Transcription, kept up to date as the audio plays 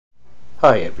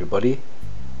Hi everybody.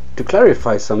 To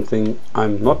clarify something,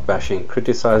 I'm not bashing,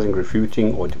 criticizing,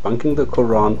 refuting or debunking the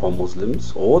Quran or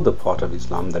Muslims or the part of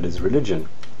Islam that is religion.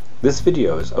 This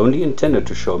video is only intended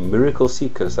to show miracle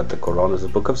seekers that the Quran is a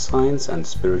book of science and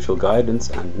spiritual guidance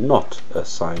and not a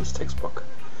science textbook.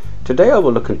 Today I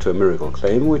will look into a miracle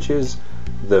claim, which is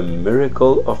the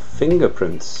miracle of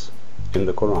fingerprints in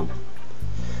the Quran.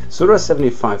 Surah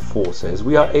 75:4 says,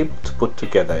 "We are able to put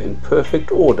together in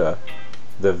perfect order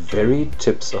the very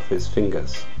tips of his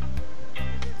fingers."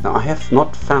 Now, I have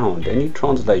not found any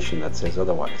translation that says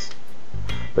otherwise.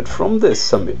 But from this,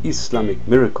 some Islamic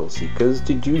miracle seekers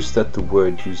deduce that the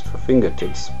word used for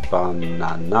fingertips,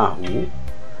 bananahu,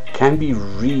 can be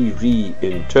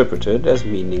reinterpreted as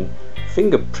meaning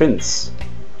fingerprints.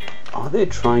 Are they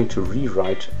trying to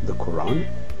rewrite the Quran?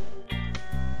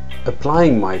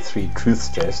 Applying my three truths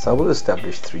test, I will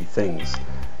establish three things.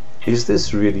 Is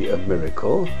this really a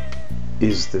miracle?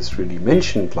 Is this really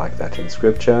mentioned like that in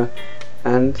scripture?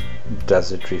 And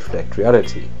does it reflect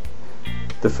reality?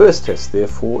 The first test,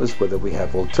 therefore, is whether we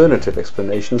have alternative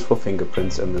explanations for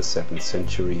fingerprints in the 7th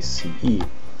century CE.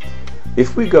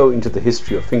 If we go into the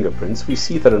history of fingerprints, we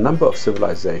see that a number of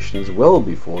civilizations well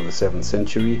before the 7th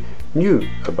century knew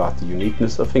about the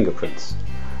uniqueness of fingerprints.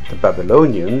 The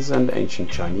Babylonians and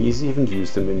ancient Chinese even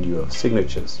used them in lieu of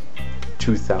signatures,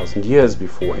 2,000 years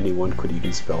before anyone could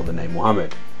even spell the name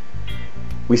Muhammad.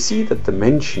 We see that the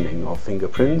mentioning of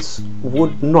fingerprints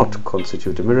would not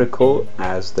constitute a miracle,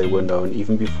 as they were known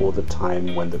even before the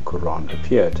time when the Quran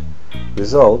appeared.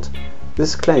 Result,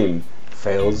 this claim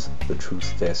fails the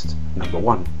truth test number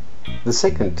 1. The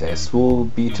second test will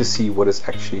be to see what is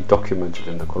actually documented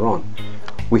in the Quran.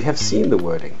 We have seen the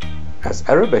wording. As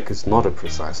Arabic is not a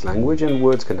precise language and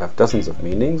words can have dozens of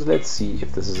meanings, let's see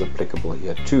if this is applicable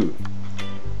here too.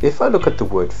 If I look at the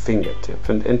word fingertip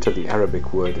and enter the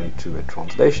Arabic word into a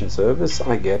translation service,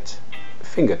 I get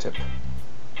fingertip.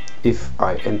 If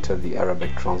I enter the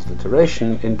Arabic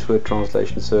transliteration into a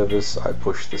translation service, I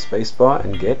push the spacebar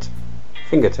and get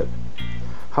fingertip.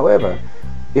 However,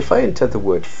 if I enter the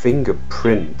word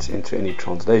fingerprint into any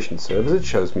translation service, it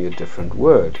shows me a different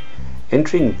word.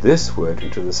 Entering this word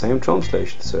into the same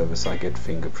translation service, I get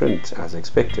fingerprint as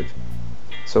expected.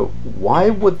 So why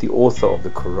would the author of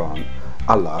the Quran,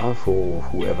 Allah, or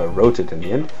whoever wrote it in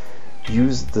the end,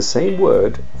 use the same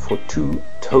word for two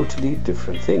totally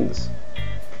different things?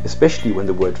 Especially when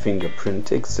the word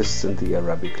fingerprint exists in the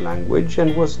Arabic language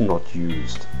and was not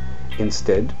used.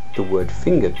 Instead, the word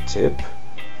fingertip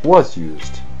was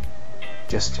used.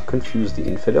 Just to confuse the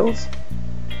infidels?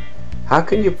 How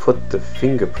can you put the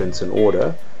fingerprints in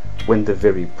order when the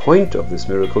very point of this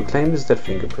miracle claim is that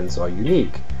fingerprints are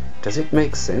unique? Does it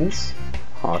make sense?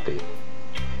 Hardly.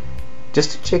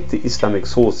 Just to check the Islamic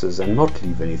sources and not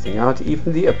leave anything out,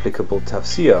 even the applicable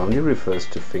tafsir only refers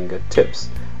to fingertips,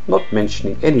 not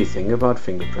mentioning anything about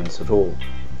fingerprints at all.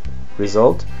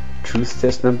 Result, truth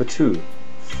test number 2,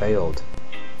 failed.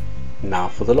 Now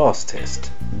for the last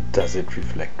test. Does it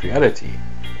reflect reality?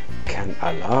 Can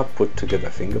Allah put together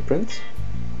fingerprints?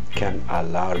 Can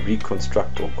Allah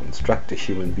reconstruct or construct a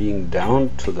human being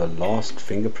down to the last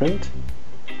fingerprint?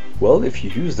 Well, if you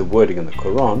use the wording in the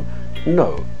Quran,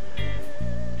 no.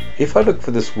 If I look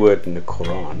for this word in the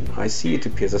Quran, I see it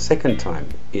appears a second time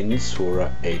in Surah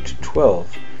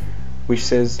 8:12, which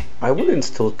says, "I will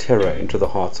instill terror into the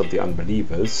hearts of the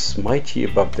unbelievers, smite ye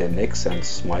above their necks and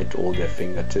smite all their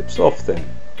fingertips off them."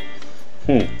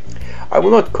 I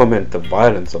will not comment the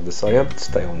violence of this ayah, but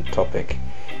stay on topic.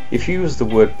 If you use the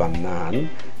word banan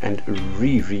and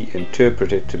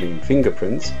reinterpret it to mean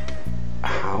fingerprints,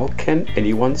 how can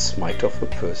anyone smite off a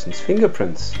person's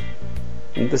fingerprints?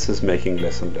 And this is making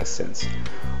less and less sense.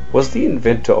 Was the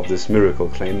inventor of this miracle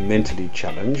claim mentally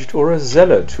challenged, or a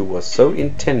zealot who was so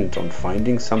intent on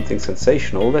finding something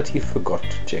sensational that he forgot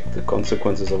to check the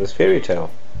consequences of his fairy tale?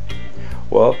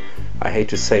 Well, I hate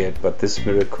to say it, but this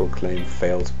miracle claim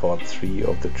fails part 3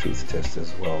 of the truth test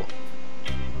as well.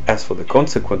 As for the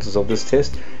consequences of this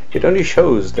test, it only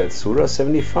shows that Surah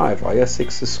 75 ayah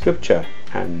 6 is scripture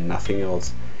and nothing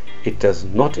else. It does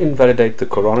not invalidate the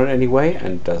Quran in any way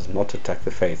and does not attack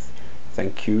the faith.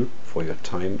 Thank you for your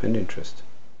time and interest.